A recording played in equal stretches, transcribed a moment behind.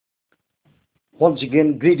Once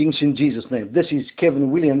again, greetings in Jesus' name. This is Kevin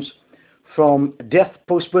Williams from Death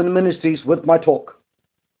Postponed Ministries with my talk,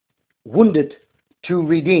 Wounded to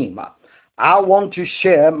Redeem. I want to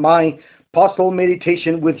share my pastoral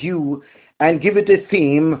meditation with you and give it a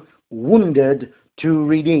theme, Wounded to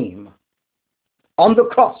Redeem. On the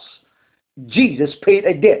cross, Jesus paid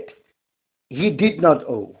a debt he did not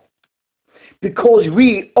owe. Because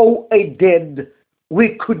we owe a debt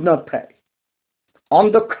we could not pay.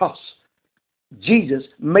 On the cross, Jesus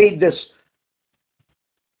made this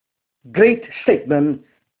great statement,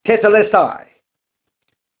 Tetelestai,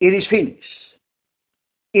 it is finished.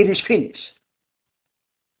 It is finished.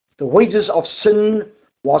 The wages of sin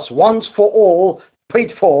was once for all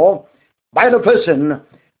paid for by the person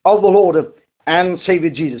of the Lord and Savior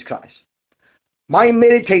Jesus Christ. My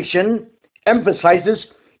meditation emphasizes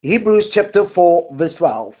Hebrews chapter 4 verse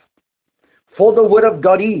 12. For the word of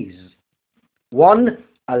God is 1.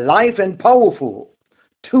 Alive and powerful.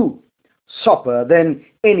 2. Sharper than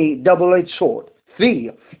any double-edged sword.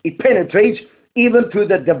 3. It penetrates even to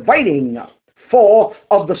the dividing 4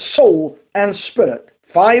 of the soul and spirit.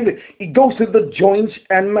 5. It goes to the joints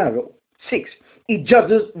and marrow. 6. It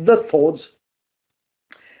judges the thoughts.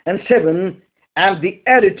 And 7. And the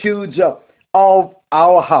attitudes of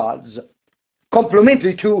our hearts.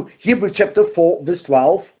 Complementary to Hebrews chapter 4 verse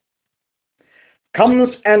 12. Comes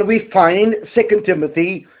and we find 2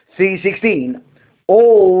 Timothy 3:16.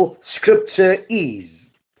 All scripture is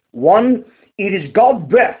 1. It is God's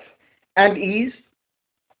breath and is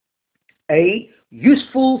A.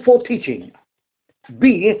 Useful for teaching.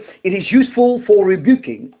 B. It is useful for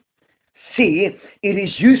rebuking. C. It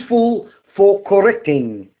is useful for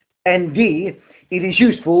correcting. And D. It is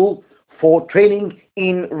useful for training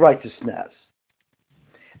in righteousness.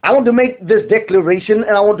 I want to make this declaration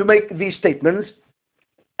and I want to make these statements.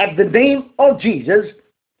 At the name of Jesus,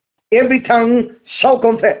 every tongue shall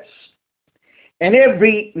confess, and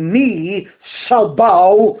every knee shall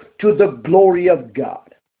bow to the glory of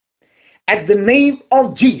God. At the name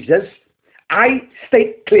of Jesus, I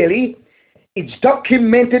state clearly, it's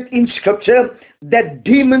documented in Scripture that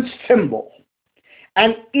demons tremble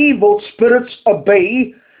and evil spirits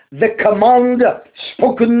obey the command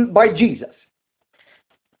spoken by Jesus.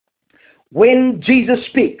 When Jesus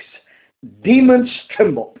speaks, demons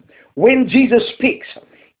tremble. When Jesus speaks,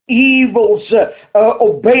 evils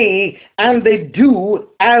obey and they do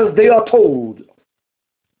as they are told.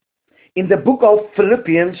 In the book of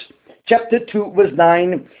Philippians chapter 2 verse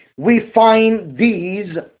 9, we find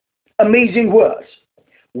these amazing words.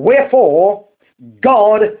 Wherefore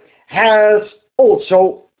God has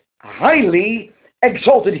also highly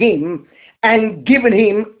exalted him and given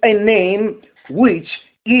him a name which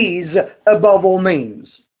is above all names.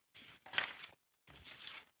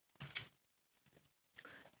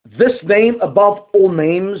 This name above all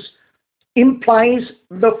names implies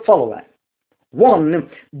the following. 1.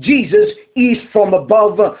 Jesus is from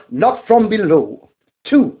above, not from below.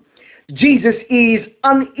 2. Jesus is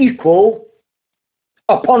unequal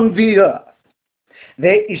upon the earth.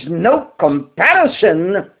 There is no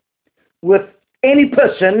comparison with any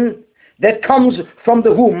person that comes from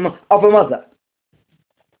the womb of a mother.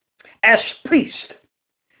 As priest,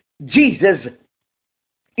 Jesus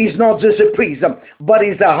is not just a priest, but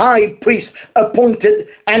is the high priest appointed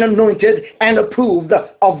and anointed and approved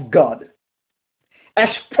of God. As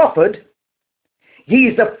prophet, he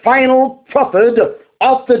is the final prophet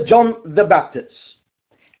after John the Baptist.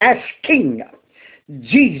 As king,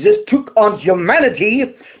 Jesus took on humanity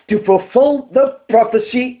to fulfill the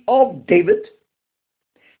prophecy of David.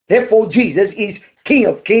 Therefore, Jesus is King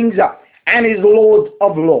of kings and is Lord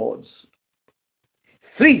of lords.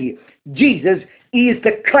 3. Jesus is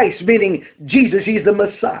the Christ, meaning Jesus is the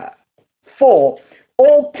Messiah. 4.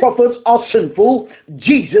 All prophets are sinful.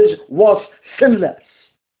 Jesus was sinless.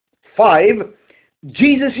 5.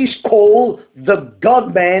 Jesus is called the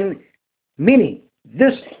God-man, meaning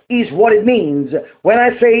this is what it means when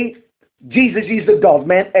I say Jesus is the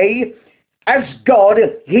God-man. A, as God,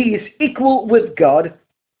 he is equal with God.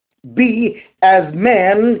 B, as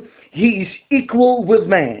man, he is equal with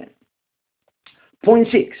man. Point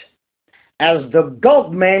 6. As the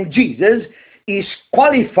God-man, Jesus is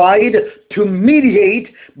qualified to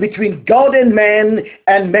mediate between God and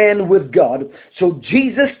man with God. So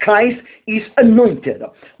Jesus Christ is anointed.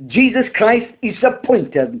 Jesus Christ is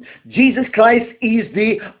appointed. Jesus Christ is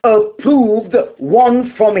the approved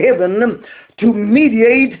one from heaven to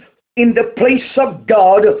mediate in the place of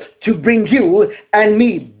God to bring you and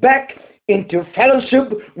me back into fellowship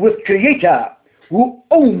with Creator who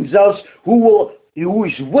owns us, who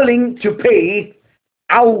is willing to pay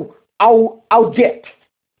our debt,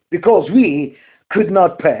 because we could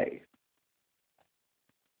not pay.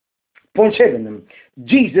 Point 7.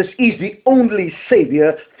 Jesus is the only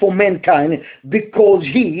Savior for mankind because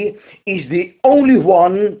He is the only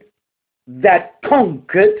one that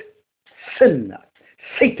conquered sin,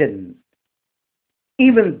 Satan,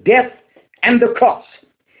 even death and the cross.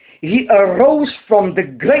 He arose from the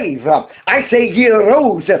grave. I say He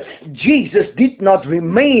arose. Jesus did not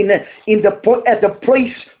remain at the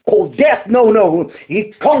place called death. No.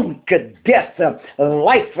 He conquered death,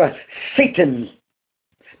 life, Satan,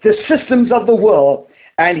 the systems of the world.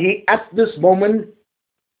 And He, at this moment,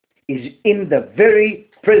 is in the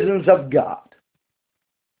very presence of God.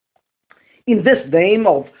 In this name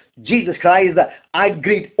of Jesus Christ, I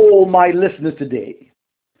greet all my listeners today.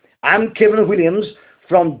 I'm Kevin Williams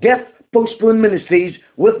from Death Postponed Ministries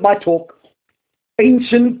with my talk,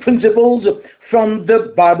 Ancient Principles from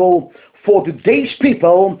the Bible for today's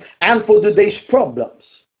people and for today's problems.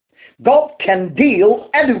 God can deal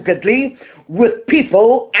adequately with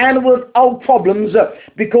people and with our problems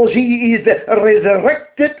because He is the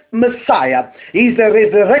resurrected Messiah. He's the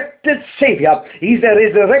resurrected Savior. He's the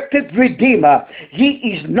resurrected Redeemer. He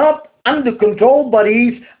is not under control, but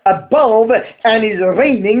He's above and is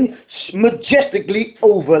reigning majestically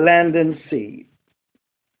over land and sea.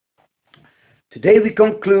 Today we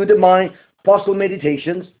conclude my pastoral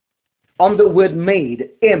meditations on the word made,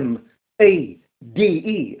 M-A-D-E,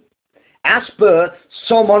 as per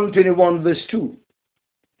Psalm 121 verse 2.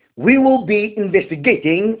 We will be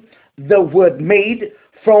investigating the word made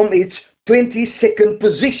from its 22nd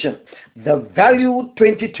position. The value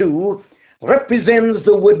 22 represents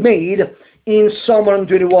the word made in Psalm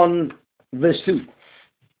 121 verse 2.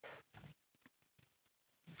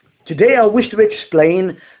 Today I wish to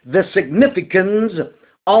explain the significance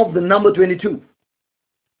of the number 22.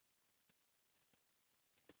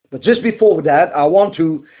 But just before that, I want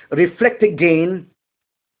to reflect again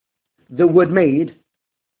the word made,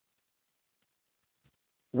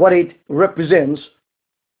 what it represents,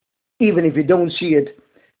 even if you don't see it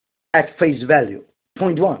at face value.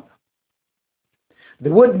 Point 1. The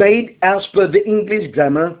word made, as per the English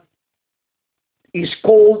grammar, is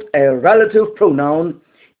called a relative pronoun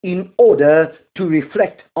in order to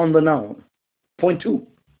reflect on the noun. Point 2.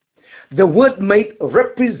 The word made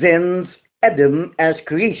represents Adam as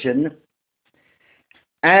creation,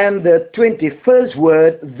 and the 21st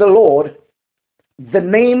word, the Lord, the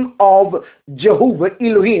name of Jehovah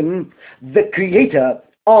Elohim, the creator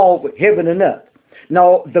of heaven and earth.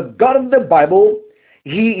 Now, the God of the Bible,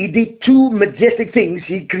 He did two majestic things.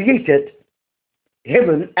 He created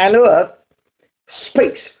heaven and earth,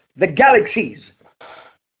 space, the galaxies,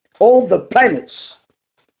 all the planets,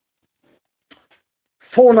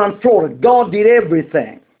 fauna and flora. God did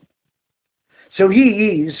everything. So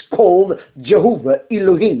He is called Jehovah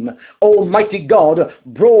Elohim. Almighty God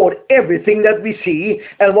brought everything that we see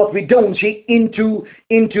and what we don't see into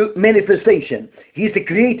manifestation. He's the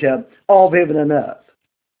creator of heaven and earth.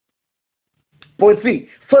 Point 3.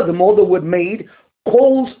 Furthermore, the word made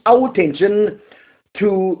calls our attention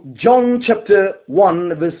to John chapter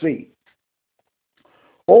 1 verse 3.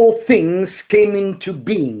 All things came into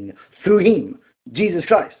being through Him, Jesus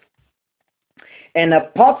Christ. And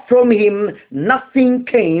apart from Him, nothing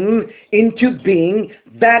came into being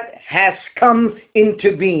that has come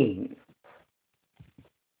into being.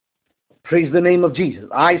 Praise the name of Jesus.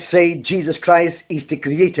 I say Jesus Christ is the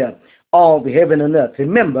creator of heaven and earth.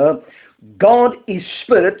 Remember, God is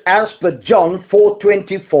spirit, as per John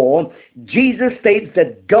 4:24. Jesus states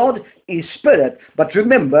that God is spirit. But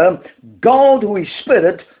remember, God who is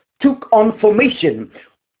spirit took on formation,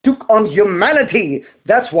 took on humanity.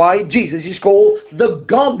 That's why Jesus is called the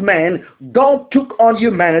God-man. God took on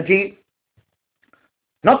humanity,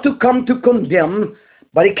 not to come to condemn,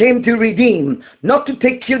 but He came to redeem. Not to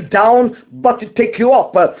take you down, but to take you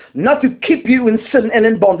up. Not to keep you in sin and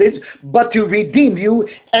in bondage, but to redeem you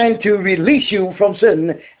and to release you from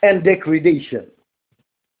sin and degradation.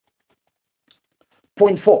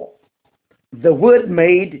 Point 4. The word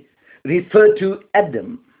made referred to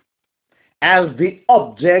Adam as the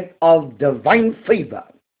object of divine favor,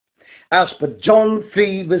 as per John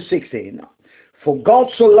 3 verse 16. For God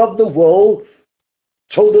so loved the world,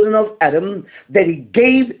 children of Adam, that He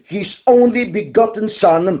gave His only begotten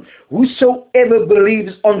Son. Whosoever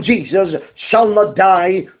believes on Jesus shall not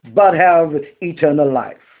die, but have eternal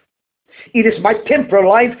life. It is my temporal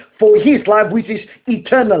life for His life, which is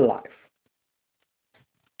eternal life.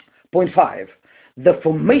 Point 5. The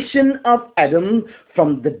formation of Adam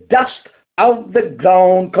from the dust of the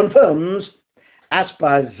ground confirms, as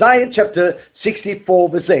per Isaiah chapter 64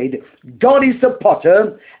 verse 8, God is the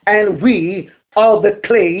potter and we are the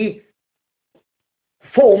clay,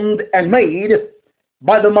 formed and made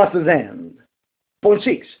by the master's hand. Point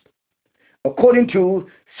 6. According to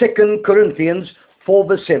 2 Corinthians 4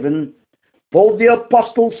 verse 7, Paul the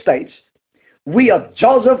Apostle states, we are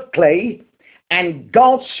jars of clay, and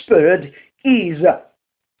God's Spirit is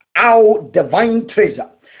our divine treasure.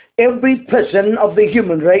 Every person of the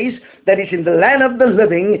human race that is in the land of the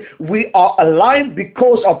living, we are alive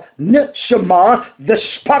because of Neshama, the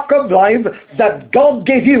spark of life that God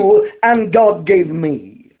gave you and God gave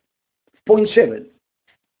me. Point 7.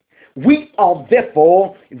 We are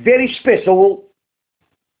therefore very special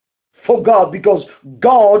for God because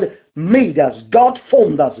God made us, God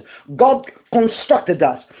formed us, God constructed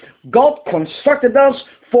us. God constructed us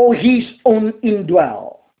for His own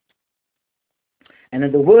indwell. And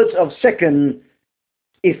in the words of 2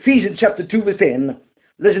 Ephesians chapter 2 verse 10,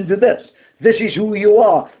 listen to this. This is who you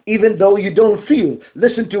are, even though you don't feel.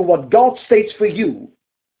 Listen to what God states for you.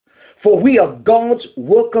 For we are God's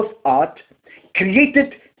work of art,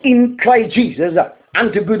 created in Christ Jesus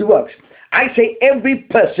unto good works. I say every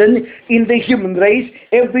person in the human race,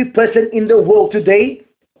 every person in the world today,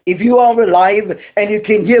 if you are alive and you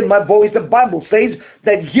can hear my voice, the Bible says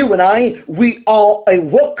that you and I, we are a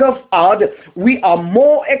work of art. We are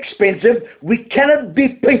more expensive. We cannot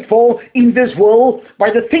be paid for in this world by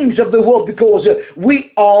the things of the world because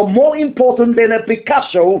we are more important than a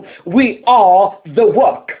Picasso. We are the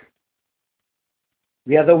work.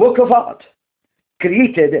 We are the work of art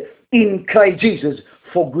created in Christ Jesus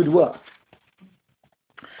for good work.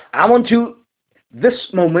 I want to,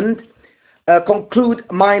 this moment, conclude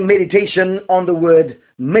my meditation on the word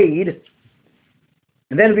made,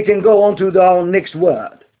 and then we can go on to our next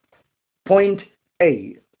word. Point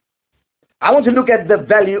A. I want to look at the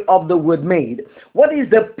value of the word made. What is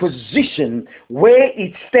the position where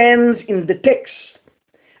it stands in the text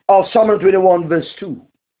of Psalm 21 verse 2?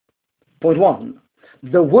 Point 1.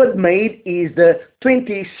 The word made is the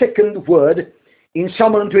 22nd word in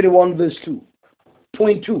Psalm 21 verse 2.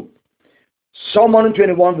 Point 2. Psalm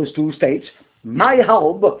 121 verse 2 states, my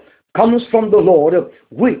help comes from the Lord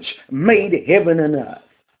which made heaven and earth.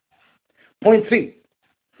 Point 3.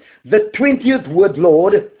 The 20th word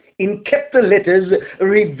Lord in capital letters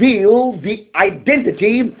reveal the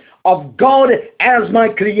identity of God as my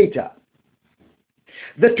creator.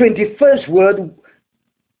 The 21st word,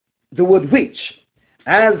 the word which,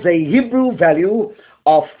 has a Hebrew value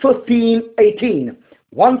of 1518,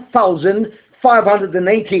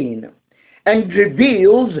 and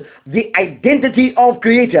reveals the identity of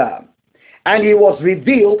Creator. And He was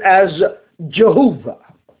revealed as Jehovah,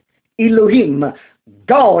 Elohim,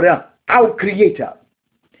 God, our Creator.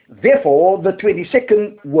 Therefore, the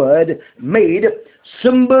 22nd word made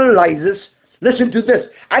symbolizes, listen to this,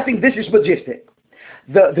 I think this is majestic.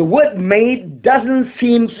 The word made doesn't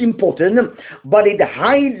seem important, but it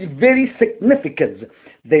hides very significance.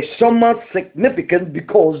 There's so much significance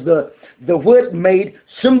because the word made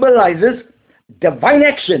symbolizes divine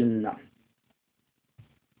action.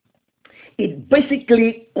 It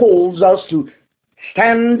basically calls us to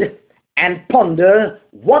stand and ponder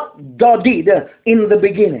what God did in the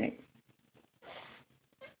beginning.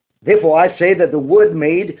 Therefore, I say that the word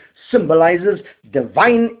made symbolizes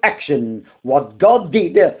divine action, what God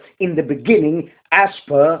did in the beginning as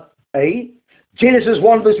per Genesis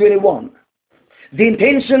 1 verse 21. The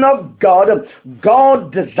intention of God,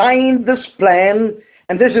 God designed this plan,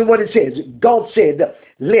 and this is what it says. God said,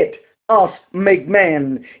 let us make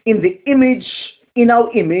man in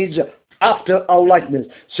our image, after our likeness.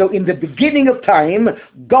 So in the beginning of time,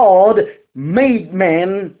 God made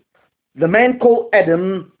man, the man called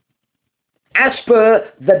Adam, as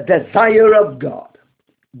per the desire of God.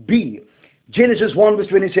 B. Genesis 1 verse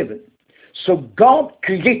 27. So God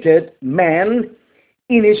created man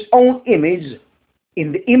in His own image.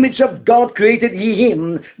 In the image of God created He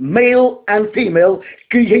him, male and female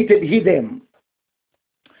created He them.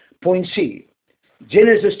 Point C.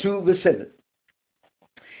 Genesis 2 verse 7.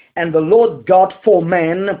 And the Lord God formed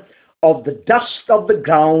man of the dust of the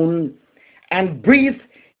ground and breathed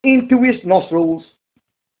into his nostrils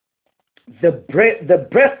the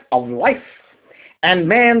breath of life, and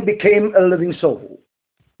man became a living soul.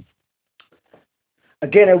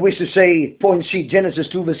 Again, I wish to say, point C, Genesis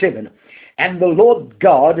 2 verse 7. And the Lord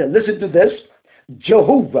God, listen to this,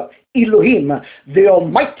 Jehovah, Elohim, the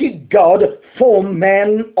Almighty God, formed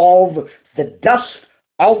man of the dust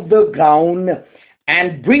of the ground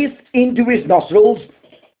and breathed into his nostrils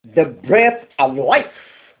the breath of life,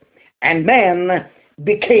 and man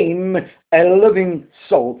became a living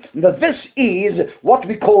soul. Now this is what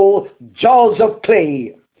we call jars of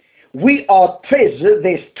clay. We are treasure,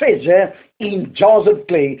 there's treasure in jars of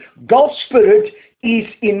clay. God's Spirit is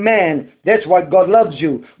in man. That's why God loves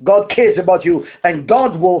you. God cares about you. And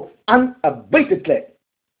God will unabatedly,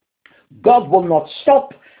 God will not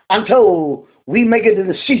stop until we make a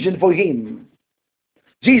decision for Him.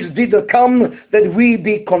 Jesus did not come that we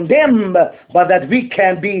be condemned, but that we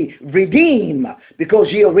can be redeemed, because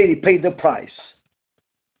He already paid the price.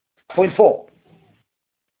 Point 4.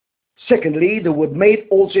 Secondly, the word made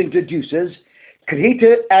also introduces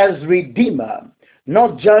creator as redeemer,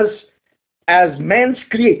 not just as man's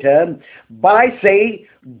creator, but I say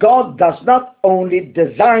God does not only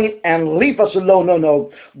design and leave us alone.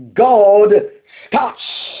 No. God starts,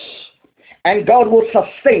 and God will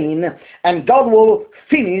sustain, and God will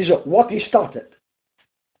finish what He started.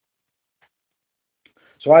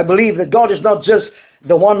 So I believe that God is not just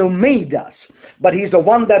the one who made us, but He's the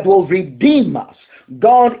one that will redeem us.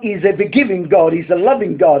 God is a forgiving God. He's a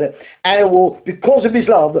loving God. And will, because of His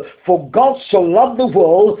love, for God so loved the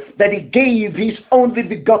world that He gave His only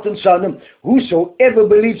begotten Son, whosoever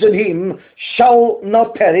believes in Him shall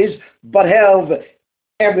not perish, but have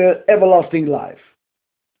everlasting life.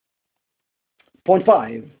 Point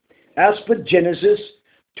 5. As per Genesis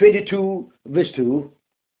 22 verse 2,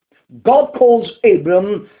 God calls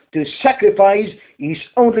Abram to sacrifice his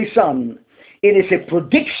only son. It is a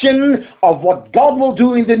prediction of what God will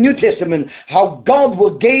do in the New Testament, how God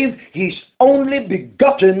will give His only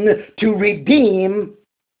begotten to redeem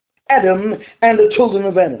Adam and the children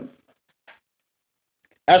of Adam.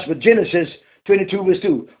 As for Genesis 22 verse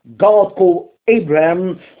 2, God called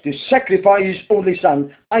Abraham to sacrifice his only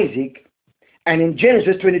son, Isaac. And in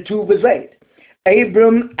Genesis 22 verse 8,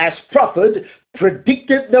 Abram as prophet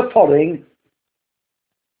predicted the following,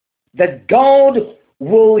 that God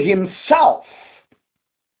will Himself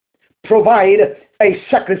provide a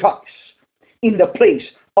sacrifice in the place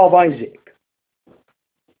of Isaac.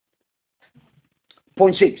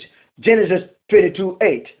 Point 6. Genesis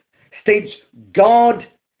 22:8 states, God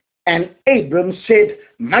and Abram said,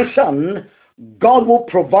 my son, God will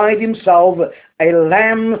provide Himself a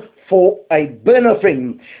lamb for a burnt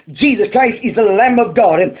offering. Jesus Christ is the Lamb of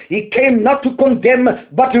God. He came not to condemn,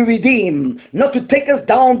 but to redeem. Not to take us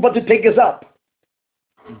down, but to take us up.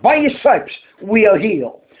 By His stripes we are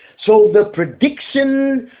healed. So the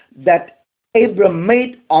prediction that Abram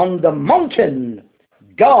made on the mountain,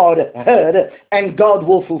 God heard, and God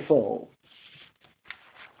will fulfill.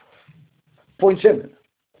 Point 7.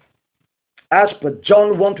 As per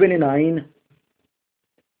John 1:29,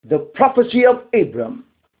 the prophecy of Abram,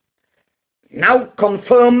 now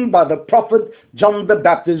confirmed by the prophet John the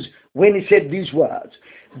Baptist when he said these words,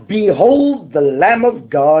 behold the Lamb of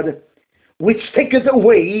God, which taketh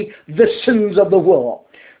away the sins of the world.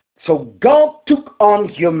 So God took on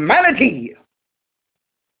humanity,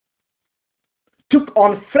 took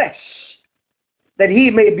on flesh, that He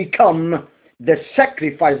may become the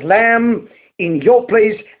sacrifice lamb in your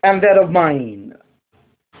place and that of mine.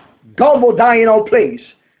 God will die in our place,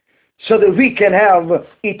 so that we can have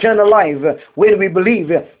eternal life when we believe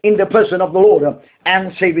in the person of the Lord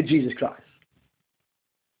and Savior Jesus Christ.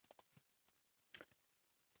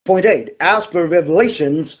 Point 8. As per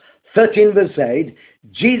Revelations 13 verse 8,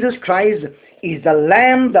 Jesus Christ is the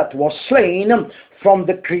Lamb that was slain from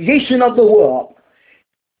the creation of the world.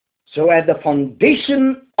 So at the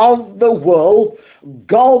foundation of the world,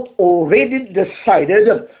 God already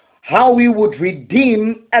decided how He would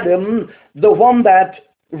redeem Adam, the one that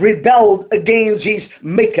rebelled against his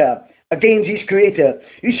maker, against his creator.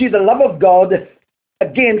 You see, the love of God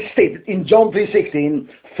again stated in John 3:16,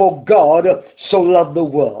 for God so loved the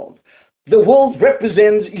world. The world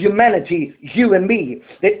represents humanity, you and me.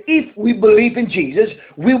 That if we believe in Jesus,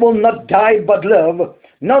 we will not die but live,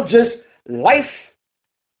 not just life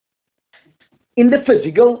in the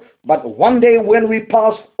physical, but one day when we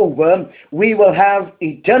pass over, we will have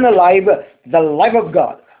eternal life, the life of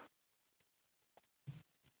God.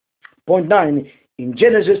 Point 9, in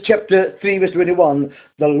Genesis chapter 3 verse 21,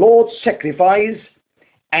 the Lord sacrificed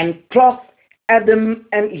and clothed Adam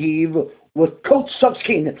and Eve with coats of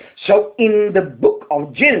skin. So in the book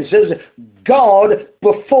of Genesis, God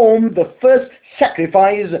performed the first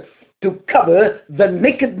sacrifice to cover the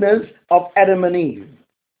nakedness of Adam and Eve.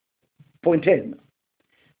 Point 10,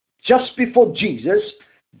 just before Jesus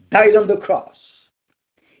died on the cross,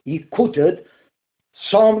 He quoted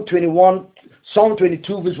Psalm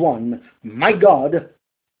 22 verse 1, my God,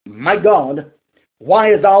 why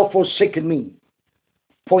hast thou forsaken me?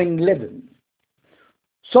 Point 11,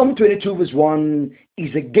 Psalm 22 verse 1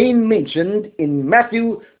 is again mentioned in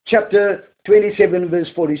Matthew chapter 27 verse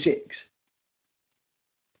 46.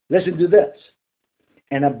 Listen to this.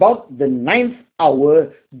 And about the 9th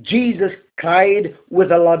hour, Jesus cried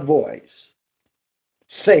with a loud voice,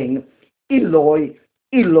 saying, Eloi,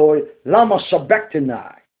 Eloi, lama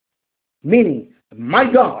sabachthani, meaning,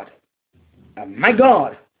 my God,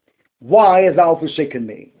 why hast thou forsaken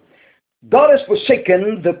me? God has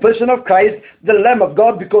forsaken the person of Christ, the Lamb of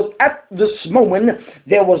God, because at this moment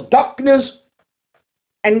there was darkness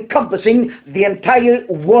encompassing the entire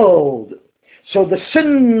world. So the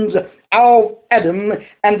sins of Adam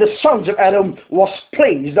and the sons of Adam was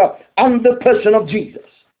placed on the person of Jesus.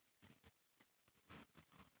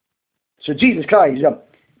 So Jesus Christ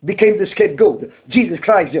became the scapegoat. Jesus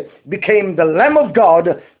Christ became the Lamb of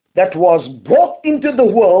God that was brought into the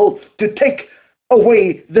world to take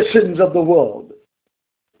away the sins of the world.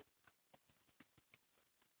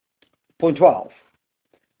 Point 12.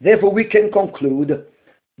 Therefore we can conclude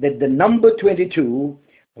that the number 22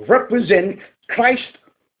 represents Christ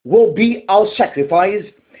will be our sacrifice,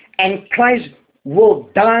 and Christ will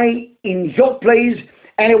die in your place,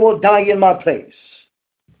 and he will die in my place.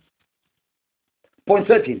 Point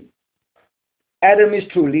 13. Adam is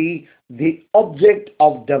truly the object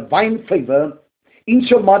of divine favor,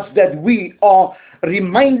 insomuch that we are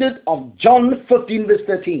reminded of John 15 verse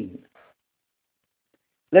 13.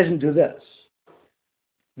 Listen to this.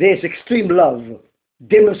 There's extreme love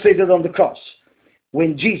demonstrated on the cross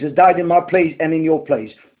when Jesus died in my place and in your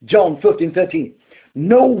place. John 15:13.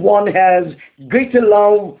 No one has greater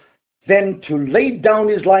love than to lay down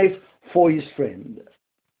his life for his friend.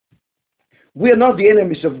 We are not the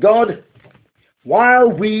enemies of God.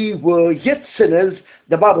 While we were yet sinners,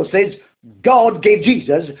 the Bible says, God gave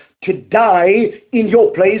Jesus to die in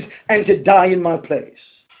your place and to die in my place.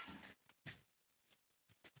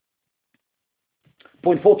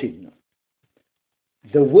 Point 14.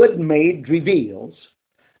 The Word made reveals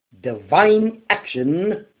divine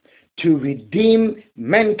action to redeem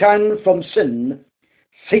mankind from sin,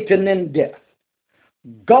 Satan, and death.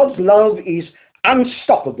 God's love is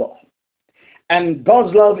unstoppable, and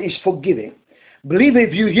God's love is forgiving. Believe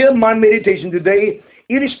if you hear my meditation today,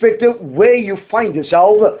 irrespective where you find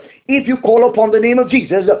yourself, if you call upon the name of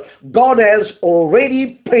Jesus, God has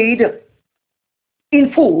already paid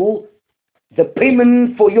in full the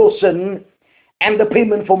payment for your sin and the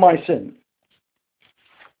payment for my sin.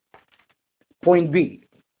 Point B.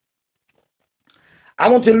 I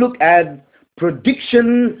want to look at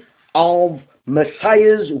prediction of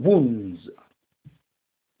Messiah's wounds.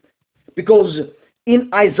 Because in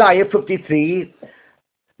Isaiah 53,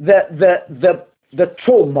 the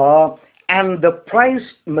trauma and the price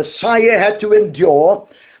Messiah had to endure,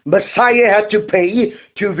 Messiah had to pay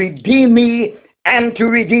to redeem me and to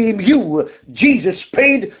redeem you. Jesus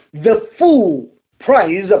paid the full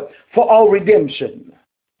price for our redemption.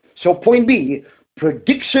 So point B,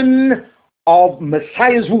 prediction of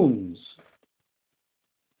Messiah's wounds.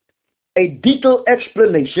 A detailed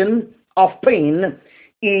explanation of pain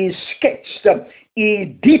is sketched, is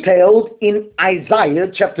detailed in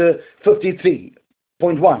Isaiah chapter 53.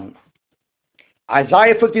 Point 1.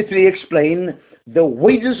 Isaiah 53 explains the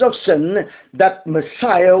wages of sin that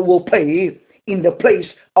Messiah will pay in the place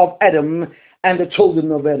of Adam and the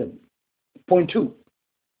children of Adam. Point 2.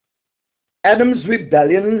 Adam's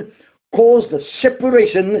rebellion caused the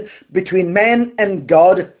separation between man and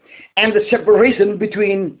God, and the separation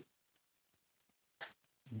between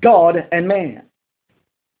God and man.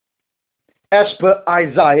 As per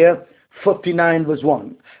Isaiah 59 verse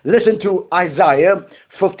 1. Listen to Isaiah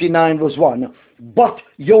 59 verse 1. But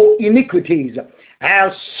your iniquities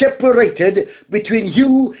have separated between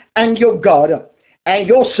you and your God, and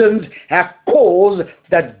your sins have caused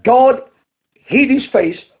that God hid his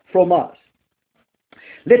face from us.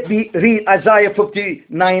 Let me read Isaiah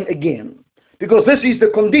 59 again, because this is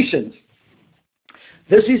the conditions.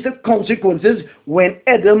 This is the consequences when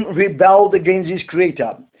Adam rebelled against his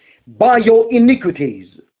Creator. By your iniquities.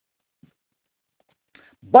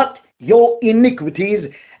 But your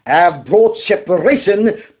iniquities have brought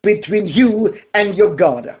separation between you and your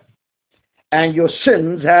God. And your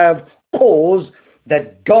sins have caused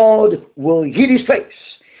that God will hide his face.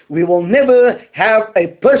 We will never have a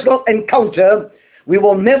personal encounter. We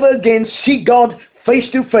will never again see God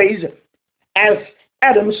face to face as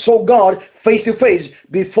Adam saw God face to face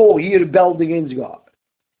before he rebelled against God.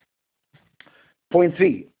 Point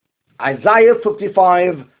 3. Isaiah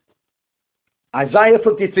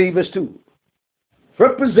 53 verse 2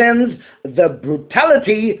 represents the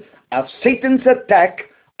brutality of Satan's attack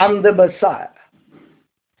on the Messiah.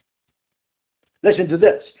 Listen to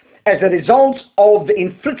this. As a result of the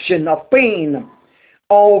infliction of pain,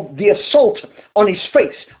 of the assault on his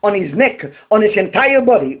face, on his neck, on his entire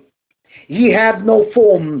body, he had no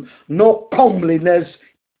form, no comeliness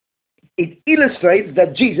It illustrates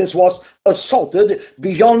that Jesus was assaulted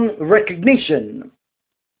beyond recognition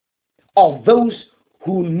of those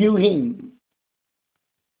who knew him.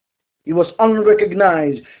 He was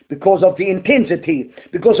unrecognized because of the intensity,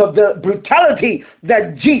 because of the brutality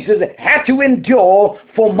that Jesus had to endure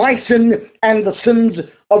for my sin and the sins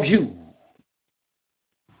of you.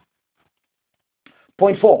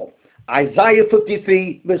 Point 4, Isaiah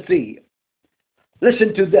 53 verse 3.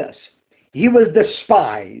 Listen to this. He was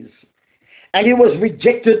despised and he was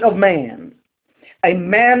rejected of man, a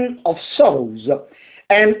man of sorrows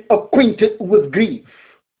and acquainted with grief.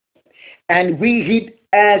 And we hid,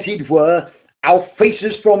 as it were, our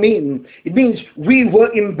faces from him. It means we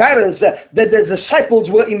were embarrassed, that the disciples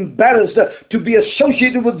were embarrassed to be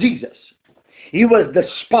associated with Jesus. He was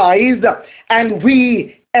despised and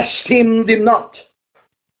we esteemed him not.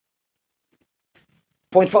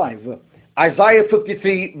 Point 5, Isaiah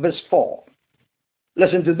 53 verse 4.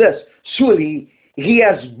 Listen to this. Surely he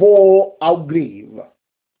has bore our grief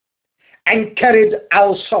and carried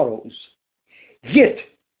our sorrows. Yet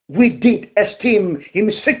we did esteem him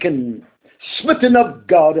stricken, smitten of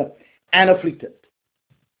God, and afflicted.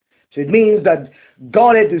 So it means that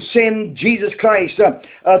God had to send Jesus Christ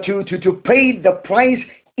to pay the price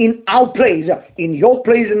in our place, in your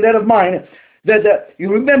place and that of mine. That you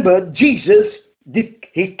remember, Jesus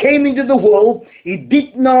he came into the world. He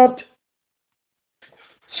did not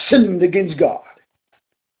sin against God,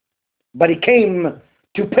 but he came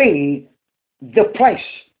to pay the price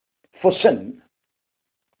for sin.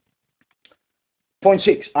 Point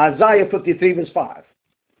 6, Isaiah 53 verse 5.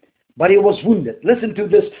 But he was wounded. Listen to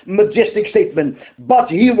this majestic statement. But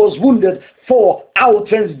he was wounded for our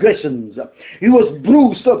transgressions. He was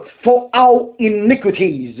bruised for our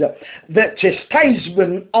iniquities. The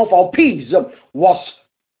chastisement of our peace was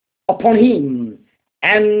upon him,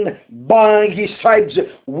 and by his stripes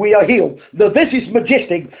we are healed. Now, this is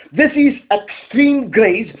majestic. This is extreme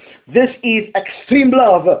grace. This is extreme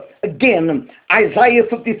love. Again, Isaiah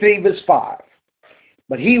 53 verse 5.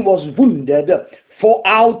 But he was wounded for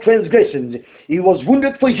our transgressions. He was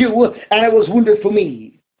wounded for you, and I was wounded for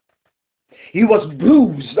me. He was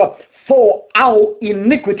bruised for our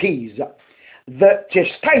iniquities. The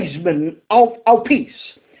chastisement of our peace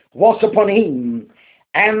was upon him,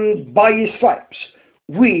 and by his stripes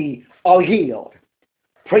we are healed.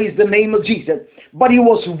 Praise the name of Jesus. But he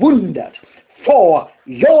was wounded for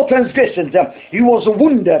your transgressions. He was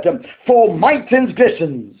wounded for my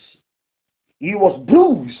transgressions. He was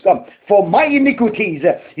bruised for my iniquities.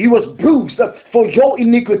 He was bruised for your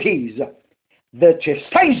iniquities. The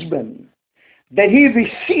chastisement that he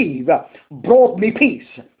received brought me peace,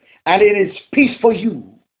 and it is peace for you.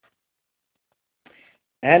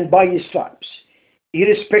 And by his stripes,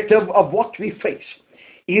 irrespective of what we face,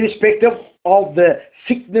 irrespective of the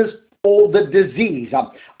sickness or the disease,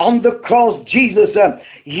 on the cross, Jesus,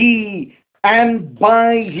 and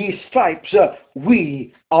by his stripes,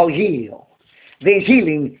 we are healed. There is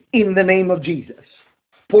healing in the name of Jesus.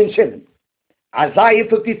 Point 7, Isaiah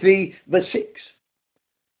 53 verse 6.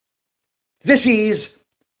 This is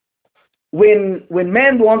when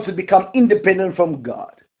man wants to become independent from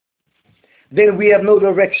God, then we have no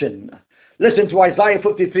direction. Listen to Isaiah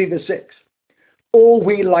 53 verse 6. All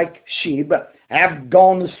we like sheep have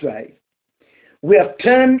gone astray. We have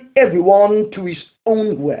turned everyone to his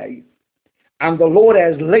own way, and the Lord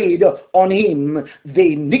has laid on him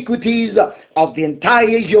the iniquities of the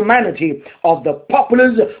entire humanity, of the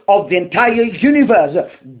populace of the entire universe.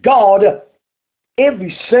 God,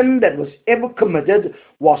 every sin that was ever committed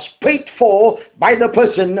was paid for by the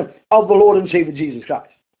person of the Lord and Savior Jesus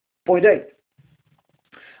Christ. Point 8,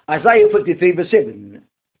 Isaiah 53 verse 7.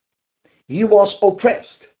 He was oppressed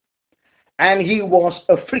and he was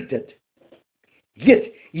afflicted, yet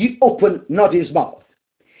he opened not his mouth.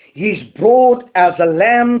 He is brought as a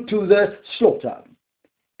lamb to the slaughter,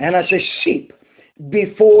 and as a sheep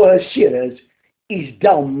before her shearers is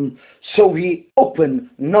dumb, so he opened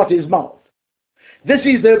not his mouth. This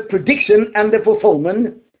is the prediction and the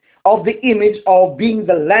fulfillment of the image of being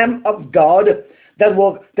the Lamb of God that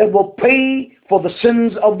will pay for the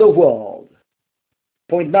sins of the world.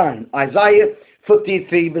 Point 9, Isaiah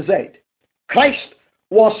 53 verse 8. Christ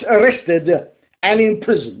was arrested and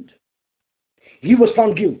imprisoned. He was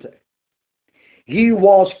found guilty. He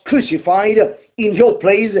was crucified in your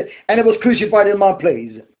place, and he was crucified in my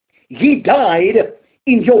place. He died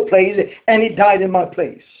in your place, and he died in my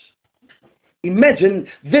place. Imagine,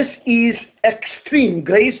 this is extreme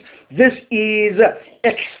grace. This is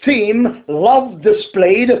extreme love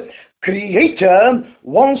displayed. Creator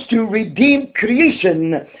wants to redeem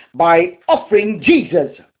creation by offering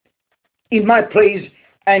Jesus in my place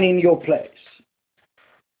and in your place.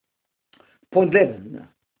 Point 11.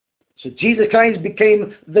 So Jesus Christ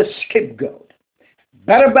became the scapegoat.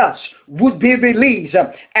 Barabbas would be released,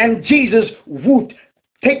 and Jesus would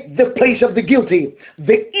take the place of the guilty.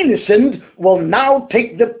 The innocent will now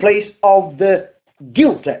take the place of the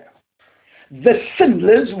guilty. The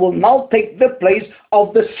sinless will now take the place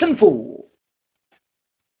of the sinful.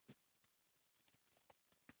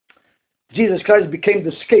 Jesus Christ became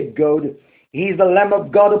the scapegoat. He is the Lamb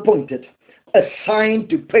of God appointed, assigned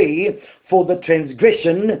to pay for the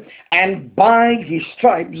transgression, and by his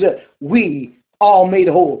stripes we are made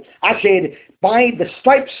whole. I said, by the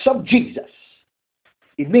stripes of Jesus.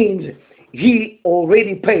 It means he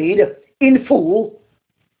already paid in full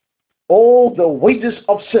all the wages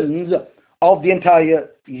of sins of the entire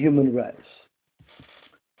human race.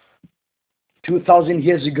 2,000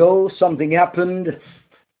 years ago, something happened.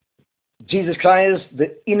 Jesus Christ,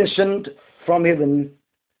 the innocent from heaven,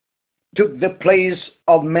 took the place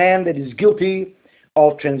of man that is guilty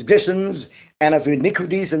of transgressions and of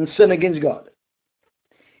iniquities and sin against God.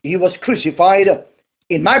 He was crucified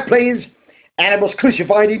in my place, and I was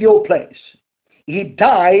crucified in your place. He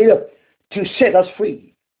died to set us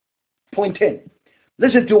free. Point 10.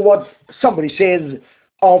 Listen to what somebody says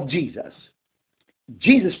of Jesus.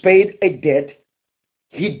 Jesus paid a debt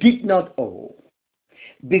he did not owe.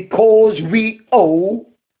 Because we owe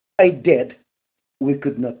a debt we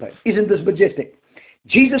could not pay. Isn't this majestic?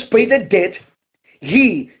 Jesus paid a debt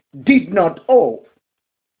he did not owe.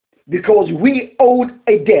 Because we owed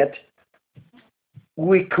a debt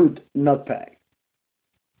we could not pay.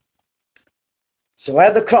 So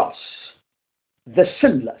at the cross, the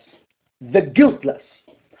sinless, the guiltless,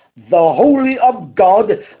 the holy of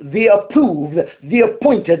God, the approved, the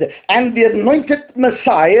appointed, and the anointed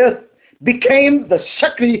Messiah became the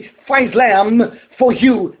sacrifice lamb for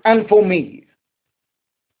you and for me.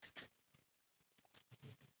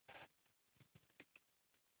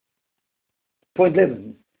 Point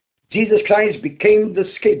 11. Jesus Christ became the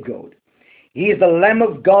scapegoat. He is the Lamb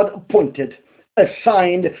of God appointed,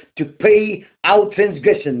 assigned to pay our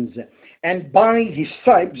transgressions, and by his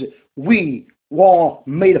stripes we were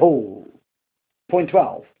made whole. Point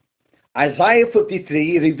 12. Isaiah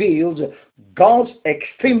 53 reveals God's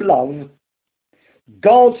extreme love,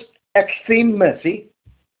 God's extreme mercy,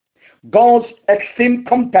 God's extreme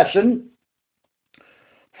compassion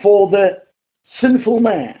for the sinful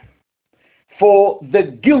man, for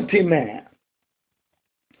the guilty man.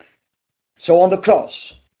 So on the cross,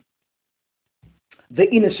 the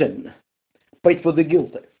innocent paid for the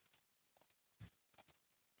guilty.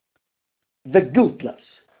 The guiltless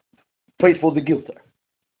paid for the guilty.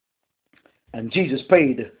 And Jesus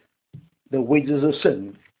paid the wages of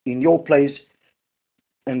sin in your place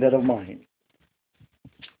and that of mine.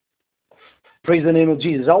 Praise the name of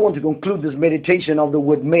Jesus. I want to conclude this meditation of the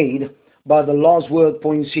word made by the last word,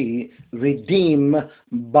 point C, redeemed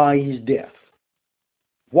by his death.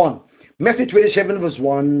 1. Matthew 27 verse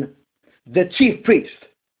 1, the chief priest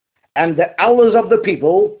and the elders of the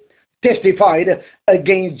people testified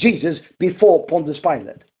against Jesus before Pontius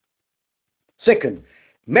Pilate. 2.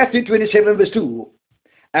 Matthew 27 verse 2,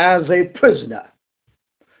 as a prisoner,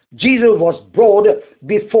 Jesus was brought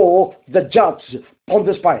before the judge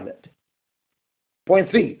Pontius Pilate.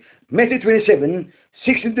 Point 3, Matthew 27,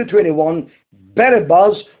 16 to 21,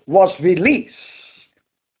 Barabbas was released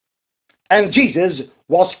and Jesus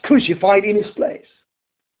was crucified in his place.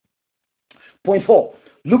 Point 4,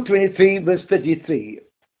 Luke 23 verse 33.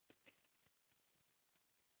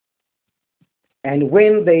 And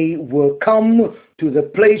when they were come to the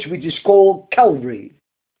place which is called Calvary,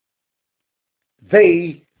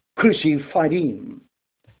 they crucified him.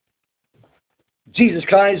 Jesus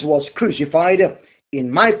Christ was crucified in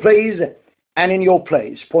my place and in your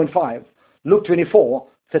place. Point 5, Luke 24,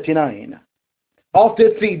 39.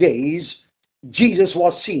 After 3 days, Jesus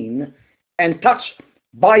was seen and touched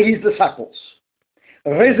by his disciples,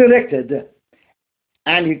 resurrected,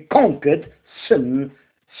 and he conquered sin,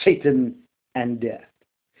 Satan, and death.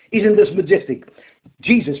 Isn't this majestic?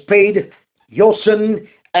 Jesus paid your sin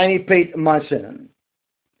and he paid my sin.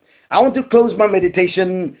 I want to close my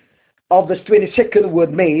meditation of this 22nd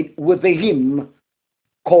word made with a hymn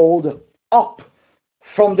called Up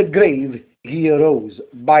from the Grave He Arose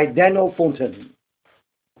by Daniel Fontaine.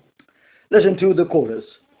 Listen to the chorus.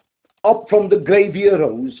 Up from the grave he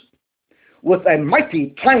arose with a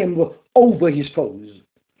mighty triumph over his foes.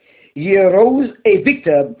 He arose a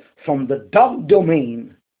victor from the dark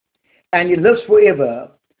domain, and he lives forever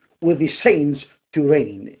with his saints to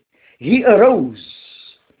reign. He arose.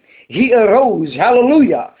 He arose.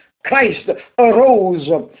 Hallelujah. Christ arose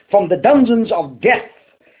from the dungeons of death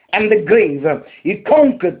and the grave. He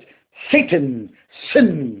conquered Satan,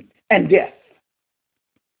 sin, and death.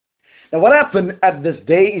 Now what happened at this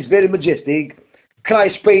day is very majestic.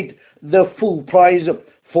 Christ paid the full price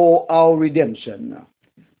for our redemption.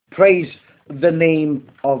 Praise the name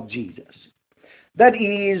of Jesus. That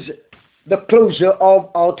is the closure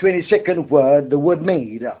of our 22nd word, the word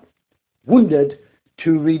made. Wounded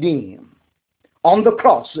to redeem. On the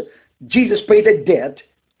cross, Jesus paid a debt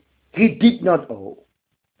he did not owe.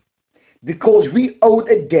 Because we owed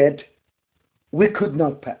a debt we could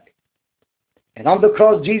not pay. And on the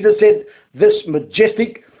cross, Jesus said this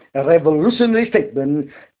majestic, revolutionary statement,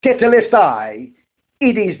 Tetelestai,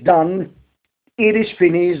 it is done, it is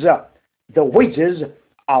finished, the wages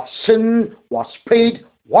of sin was paid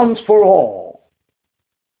once for all.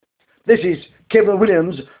 This is Kevin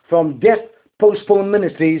Williams from Death Postponed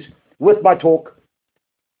Ministries with my talk,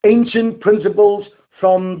 Ancient Principles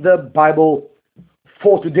from the Bible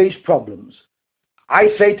for Today's Problems.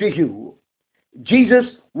 I say to you, Jesus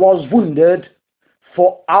was wounded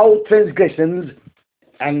for our transgressions,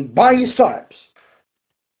 and by his stripes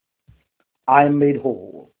I am made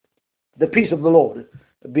whole. The peace of the Lord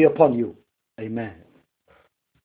be upon you. Amen.